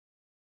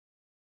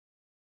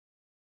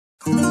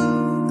Hi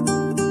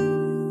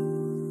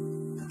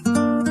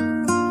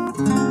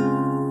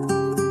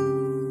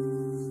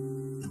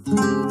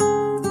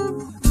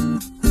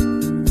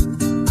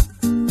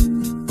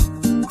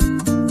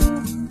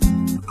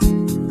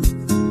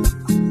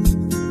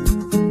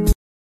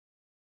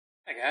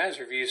guys,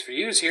 Reviews for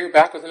Yous here,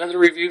 back with another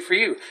review for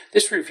you.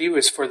 This review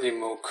is for the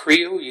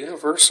MOCREO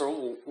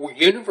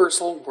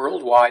Universal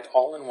Worldwide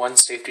All-in-One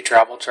Safety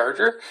Travel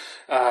Charger.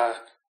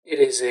 It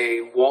is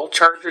a wall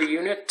charger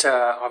unit.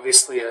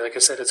 Obviously, like I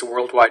said, it's a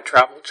worldwide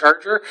travel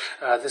charger.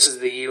 This is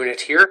the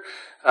unit here.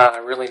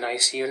 Really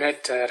nice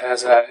unit. It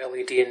has a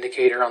LED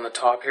indicator on the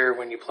top here.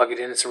 When you plug it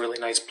in, it's a really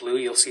nice blue.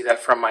 You'll see that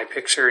from my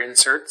picture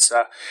inserts.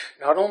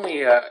 Not only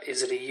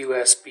is it a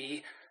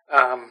USB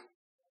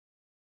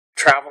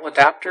travel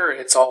adapter,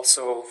 it's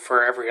also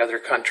for every other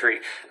country.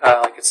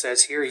 Like it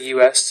says here,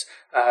 US,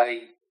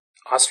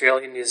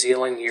 Australia, New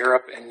Zealand,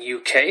 Europe, and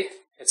UK.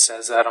 It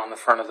says that on the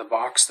front of the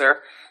box there.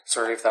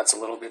 Sorry if that's a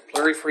little bit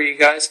blurry for you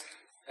guys.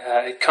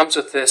 It comes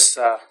with this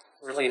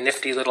really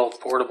nifty little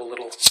portable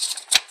little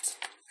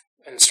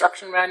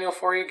instruction manual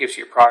for you. It gives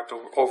you your product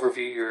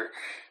overview,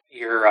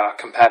 your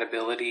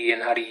compatibility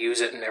and how to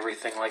use it and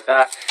everything like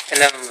that. And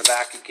then on the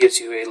back it gives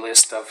you a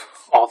list of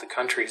all the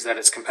countries that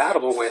it's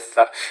compatible with,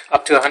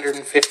 up to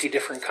 150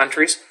 different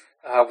countries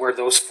where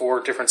those 4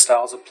 different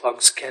styles of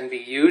plugs can be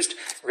used.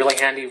 Really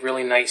handy,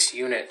 really nice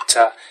unit.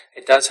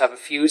 It does have a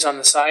fuse on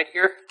the side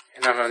here,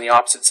 and then on the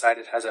opposite side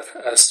it has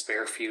a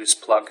spare fuse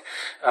plug.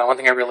 One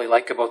thing I really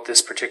like about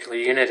this particular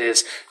unit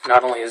is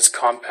not only its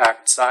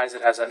compact size,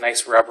 it has a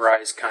nice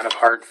rubberized kind of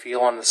hard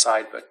feel on the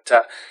side, but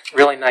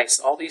really nice.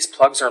 All these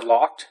plugs are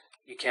locked.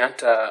 You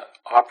can't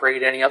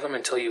operate any of them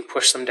until you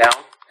push them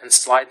down and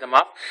slide them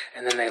up,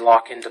 and then they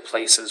lock into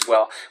place as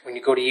well. When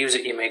you go to use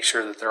it, you make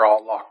sure that they're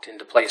all locked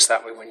into place.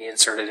 That way when you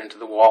insert it into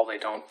the wall, they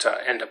don't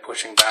end up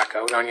pushing back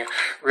out on you.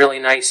 Really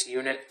nice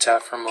unit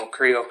from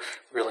MOCREO.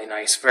 Really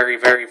nice. Very,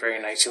 very,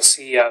 very nice. You'll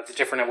see the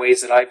different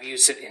ways that I've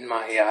used it in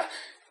my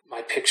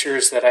my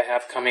pictures that I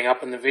have coming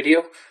up in the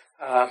video.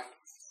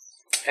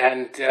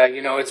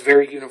 You know, it's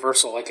very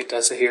universal, like it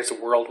does here. It's a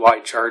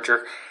worldwide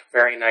charger.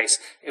 Very nice.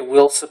 It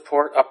will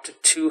support up to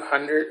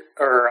 200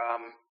 or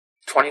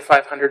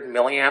 2500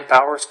 milliamp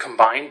hours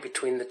combined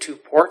between the 2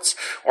 ports,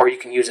 or you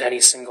can use any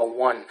single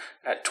one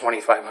at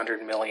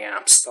 2500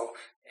 milliamps. So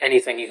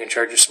anything, you can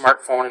charge your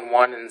smartphone in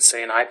one and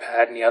say an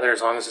iPad in the other,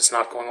 as long as it's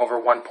not going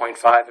over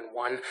 1.5 in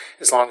one,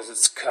 as long as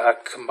it's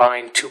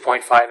combined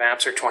 2.5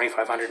 amps or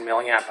 2500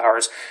 milliamp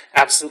hours.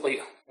 Absolutely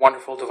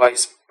wonderful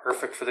device,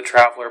 perfect for the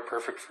traveler,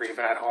 perfect for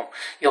even at home.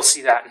 You'll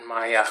see that in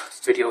my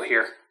video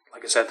here.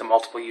 Like I said, the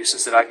multiple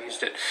uses that I've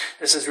used it.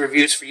 This is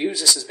Reviews for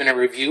Yous. This has been a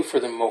review for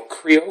the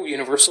MOCREO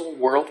Universal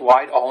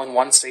Worldwide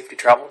All-in-One Safety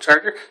Travel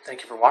Charger.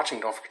 Thank you for watching.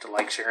 Don't forget to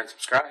like, share, and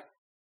subscribe.